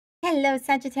Hello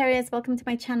Sagittarius, welcome to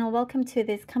my channel. Welcome to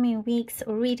this coming week's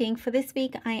reading. For this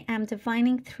week, I am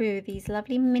divining through these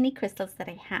lovely mini crystals that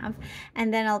I have,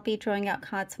 and then I'll be drawing out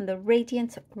cards from the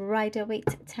Radiant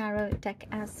Rider-Waite Tarot deck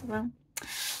as well.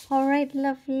 All right,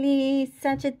 lovely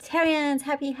Sagittarians,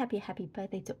 happy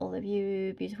birthday to all of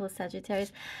you, beautiful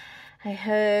Sagittarius. I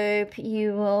hope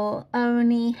you will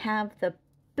only have the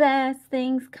best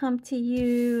things come to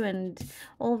you and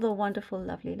all the wonderful,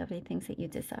 lovely things that you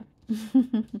deserve.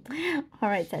 All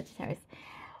right, Sagittarius,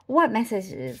 what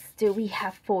messages do we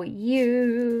have for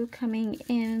you coming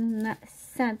in,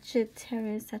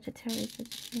 Sagittarius?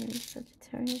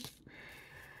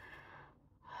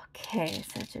 Okay,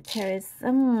 Sagittarius.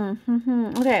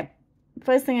 Okay,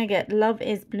 first thing I get, love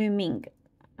is blooming.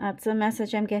 That's a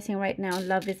message I'm getting right now.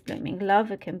 Love is blooming.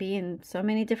 Love, it can be in so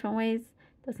many different ways.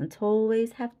 Doesn't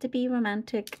always have to be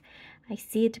romantic. I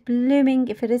see it blooming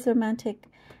if it is romantic.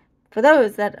 For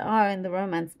those that are in the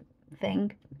romance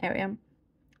thing area,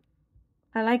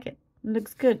 I like it. It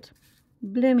looks good.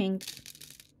 Blooming.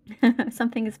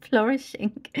 Something is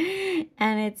flourishing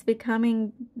and it's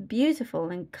becoming beautiful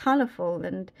and colorful,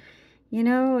 and you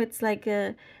know, it's like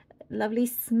a lovely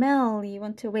smell you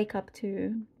want to wake up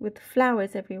to with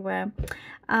flowers everywhere.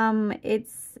 I'm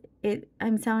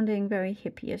sounding very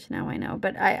hippie-ish now, I know,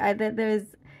 but there's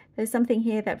something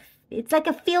here that it's like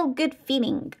a feel-good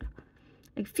feeling,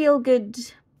 a feel-good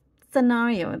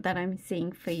scenario that I'm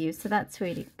seeing for you, so that's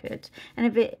really good. And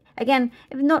if it, again,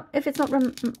 if it's not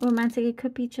romantic, it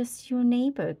could be just your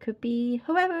neighbor, it could be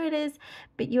whoever it is,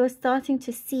 but you're starting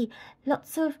to see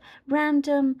lots of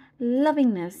random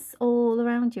lovingness all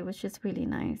around you, which is really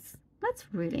nice. That's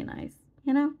really nice,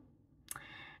 you know.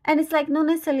 And it's like not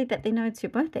necessarily that they know it's your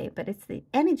birthday, but it's the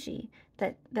energy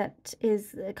that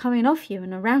is coming off you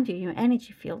and around you, your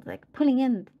energy field, like pulling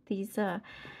in these you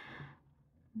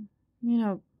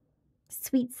know,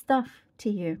 sweet stuff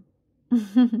to you,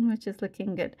 which is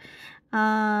looking good.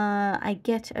 I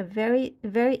get a very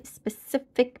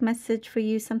specific message for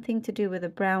you, something to do with the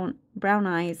brown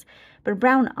eyes, but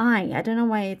brown eye, I don't know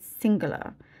why it's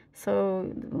singular.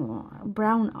 So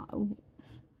brown,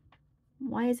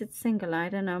 why is it singular? I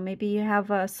don't know. Maybe you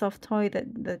have a soft toy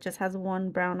that just has one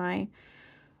brown eye,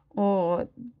 or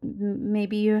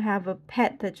maybe you have a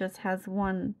pet that just has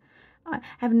one. I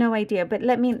have no idea, but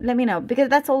let me know, because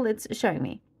that's all it's showing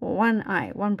me. One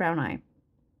eye, one brown eye.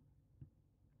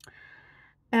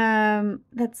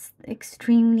 That's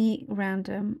extremely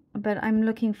random, but I'm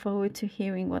looking forward to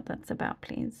hearing what that's about,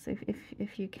 please,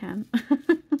 if you can.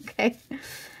 Okay,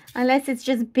 unless it's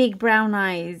just big brown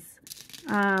eyes.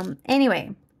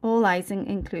 Anyway, all eyes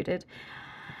included.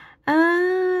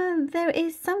 There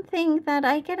is something that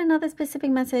I get another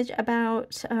specific message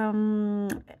about.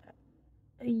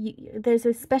 There's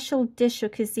a special dish or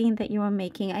cuisine that you are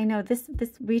making. I know this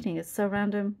reading is so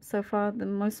random so far, the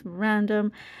most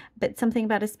random, but something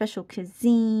about a special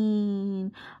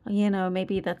cuisine, you know,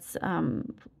 maybe that's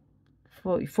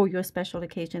for your special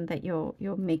occasion that you're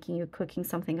making, you're cooking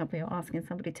something up, or you're asking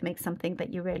somebody to make something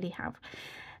that you rarely have.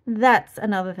 That's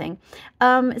another thing.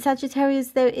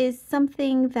 Sagittarius, there is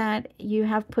something that you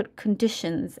have put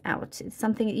conditions out. It's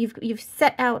something you've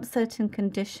set out certain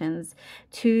conditions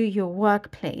to your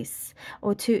workplace,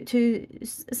 or to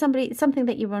something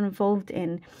that you are involved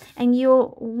in, and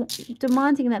you're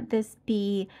demanding that this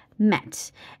be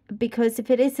met, because if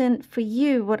it isn't for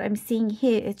you, what I'm seeing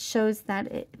here, it shows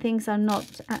that things are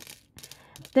not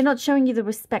they're not showing you the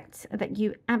respect that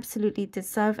you absolutely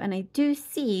deserve. And I do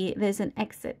see there's an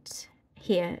exit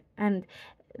here, and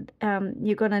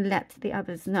you're going to let the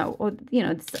others know, or, you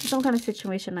know, some kind of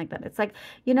situation like that. It's like,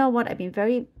 you know what, I've been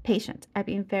very patient. I've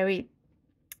been very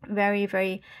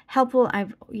helpful.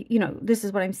 You know, this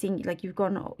is what I'm seeing. Like, you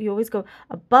always go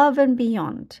above and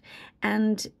beyond,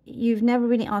 and you've never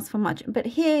really asked for much. But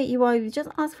here you are, you just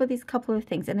asked for these couple of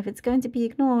things, and if it's going to be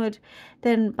ignored,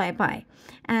 then bye-bye.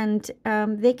 And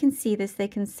they can see this, they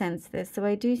can sense this. So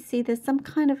I do see there's some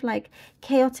kind of like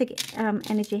chaotic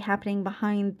energy happening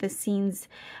behind the scenes,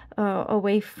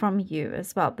 away from you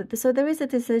as well. But so there is a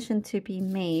decision to be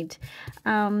made,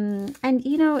 and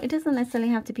you know, it doesn't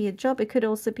necessarily have to be a job. It could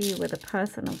also be with a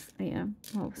person, or, you know,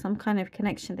 or some kind of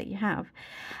connection that you have,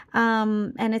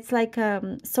 and it's like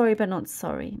sorry but not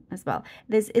sorry as well.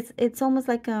 It's almost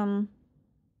like a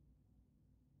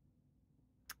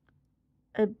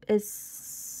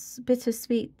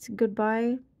bittersweet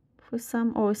goodbye for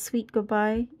some, or a sweet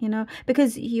goodbye, you know,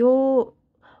 because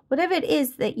whatever it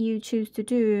is that you choose to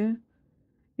do,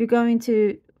 you're going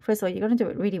to, first of all, you're going to do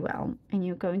it really well, and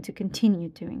you're going to continue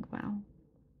doing well.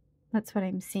 That's what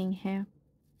I'm seeing here.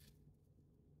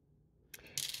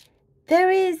 there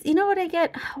is, you know what I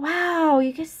get? Wow,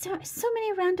 you get so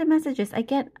many random messages.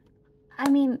 I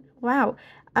mean, wow.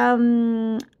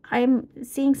 I'm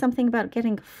seeing something about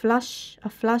getting a flush,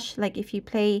 like if you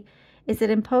play, is it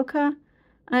in poker?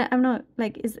 I'm not,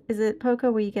 like, is it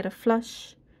poker where you get a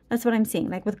flush? That's what I'm seeing,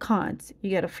 like with cards,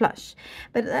 you get a flush.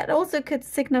 But that also could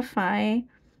signify,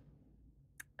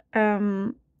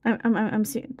 I'm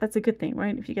seeing, that's a good thing,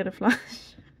 right? If you get a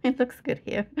flush. It looks good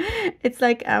here. It's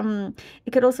like,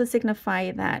 it could also signify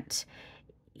that,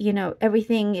 you know,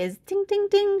 everything is ding, ding,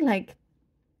 ding, like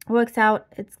works out,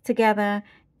 it's together,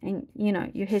 and you know,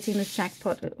 you're hitting the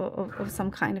jackpot of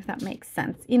some kind, if that makes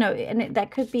sense, you know. And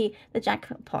that could be the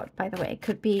jackpot, by the way. It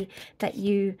could be that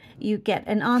you get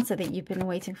an answer that you've been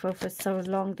waiting for so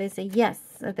long. There's a yes,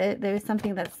 there is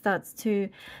something that starts to,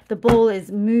 the ball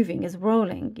is moving, is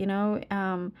rolling, you know,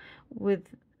 with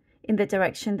in the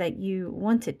direction that you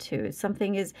want it to.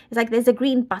 Something is, it's like there's a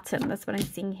green button. That's what I'm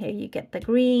seeing here. You get the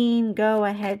green, go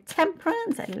ahead,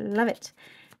 temperance. I love it.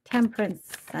 Temperance,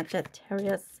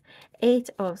 Sagittarius,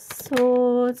 8 of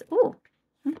Swords. Oh,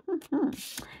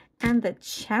 and the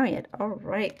Chariot. All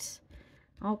right.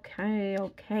 Okay,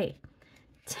 okay.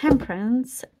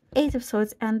 Temperance, 8 of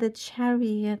Swords, and the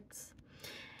Chariot.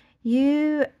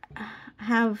 You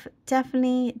have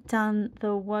definitely done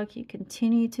the work. You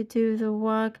continue to do the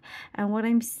work. And what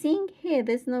I'm seeing here,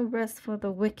 there's no rest for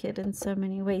the wicked in so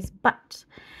many ways. But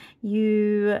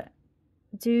you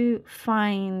do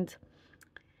find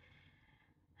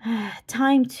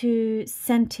time to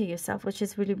center yourself, which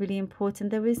is really, really important.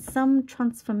 There is some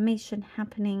transformation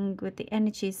happening with the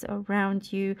energies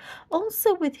around you,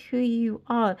 also with who you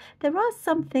are. There are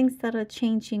some things that are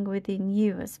changing within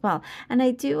you as well. And I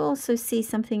do also see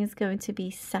something is going to be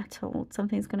settled.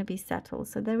 Something's going to be settled.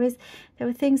 So there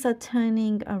are things are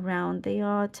turning around. They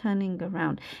are turning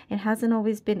around. It hasn't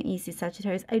always been easy,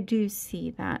 Sagittarius. I do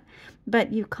see that.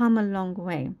 But you've come a long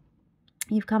way.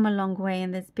 You've come a long way,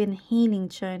 and there's been a healing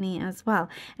journey as well.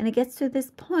 And it gets to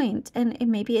this point, and it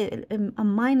may be a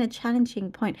minor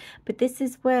challenging point, but this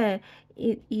is where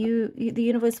the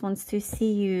universe wants to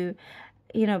see you,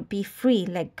 you know, be free,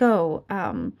 let go,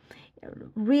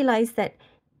 realize that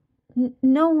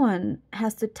no one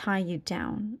has to tie you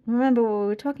down. Remember what we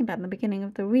were talking about in the beginning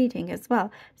of the reading as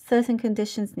well. Certain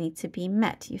conditions need to be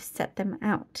met. You set them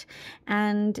out,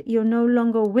 and you're no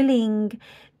longer willing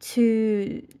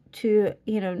to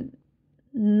you know,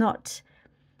 not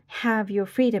have your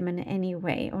freedom in any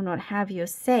way, or not have your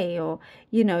say, or,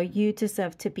 you know, you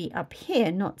deserve to be up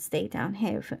here, not stay down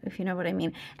here, if you know what I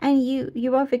mean. And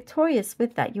you are victorious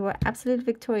with that. You are absolutely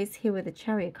victorious here with the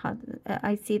Chariot card.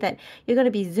 I see that you're going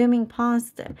to be zooming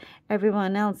past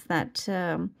everyone else that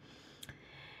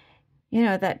you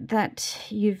know, that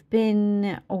you've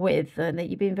been with, that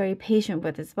you've been very patient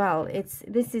with as well.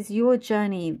 This is your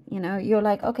journey, you know. You're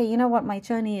like, okay, you know what, my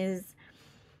journey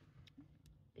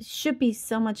should be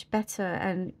so much better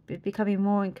and becoming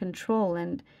more in control.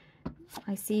 And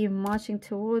I see you marching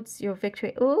towards your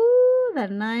victory. Ooh, the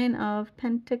 9 of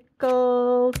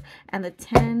Pentacles and the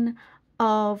 10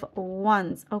 of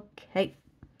Wands. Okay,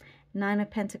 9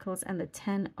 of Pentacles and the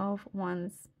 10 of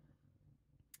Wands.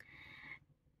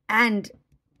 And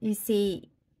you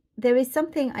see, there is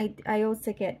something I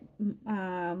also get,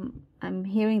 I'm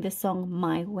hearing the song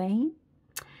My Way,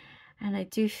 and I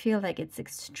do feel like it's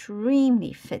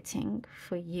extremely fitting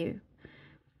for you.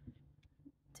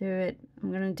 Do it.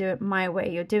 I'm going to do it my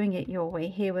way. You're doing it your way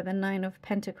here with the 9 of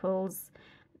Pentacles.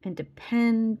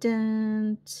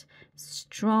 Independent,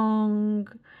 strong.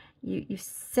 You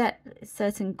set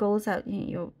certain goals out.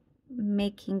 You're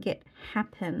making it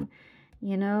happen,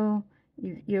 you know.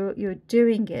 You're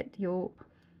doing it. You're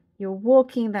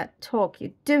walking that talk. You're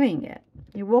doing it.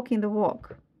 You're walking the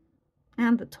walk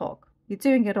and the talk. You're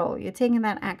doing it all. You're taking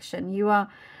that action.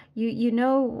 You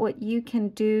know what you can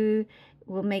do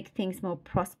will make things more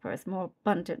prosperous, more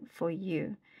abundant for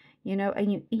you. You know,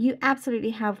 and you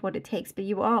absolutely have what it takes, but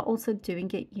you are also doing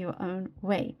it your own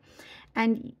way.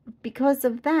 And because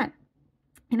of that,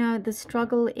 you know, the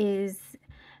struggle is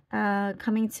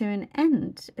coming to an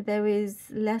end. There is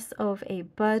less of a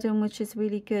burden, which is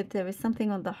really good. There is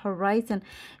something on the horizon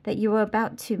that you are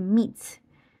about to meet.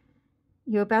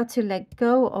 You're about to let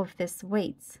go of this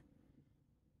weight.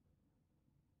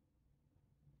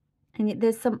 And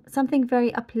there's something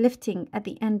very uplifting at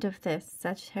the end of this,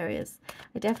 Sagittarius.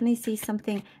 I definitely see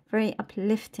something very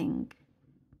uplifting.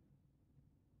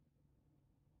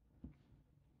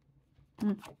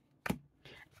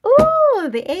 Ooh,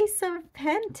 the Ace of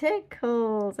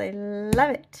Pentacles. I love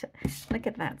it. Look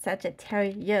at that,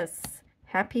 Sagittarius.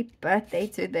 Happy birthday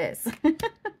to this.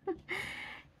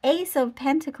 Ace of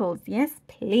Pentacles. Yes,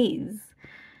 please.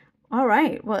 All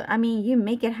right. Well, I mean, you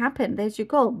make it happen. There's your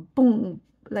goal. Boom,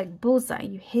 like bullseye.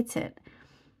 You hit it.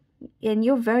 And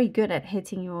you're very good at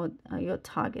hitting your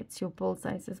targets, your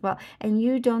bullseyes as well. And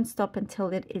you don't stop until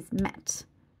it is met.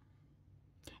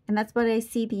 And that's what I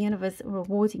see the universe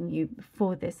rewarding you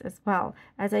for this as well.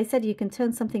 As I said, you can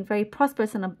turn something very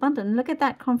prosperous and abundant. Look at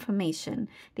that confirmation.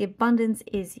 The abundance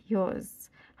is yours.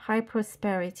 High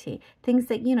prosperity. Things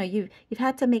that, you know, you've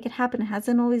had to make it happen. It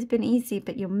hasn't always been easy,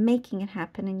 but you're making it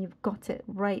happen and you've got it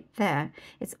right there.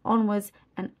 It's onwards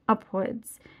and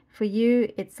upwards. For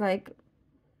you, it's like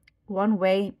one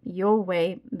way, your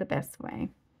way, the best way.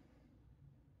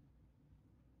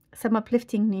 Some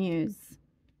uplifting news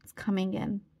is coming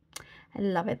in. I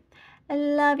love it. I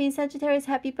love you, Sagittarius.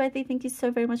 Happy birthday. Thank you so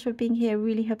very much for being here. I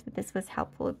really hope that this was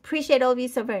helpful. Appreciate all of you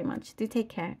so very much. Do take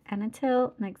care. And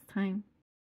until next time.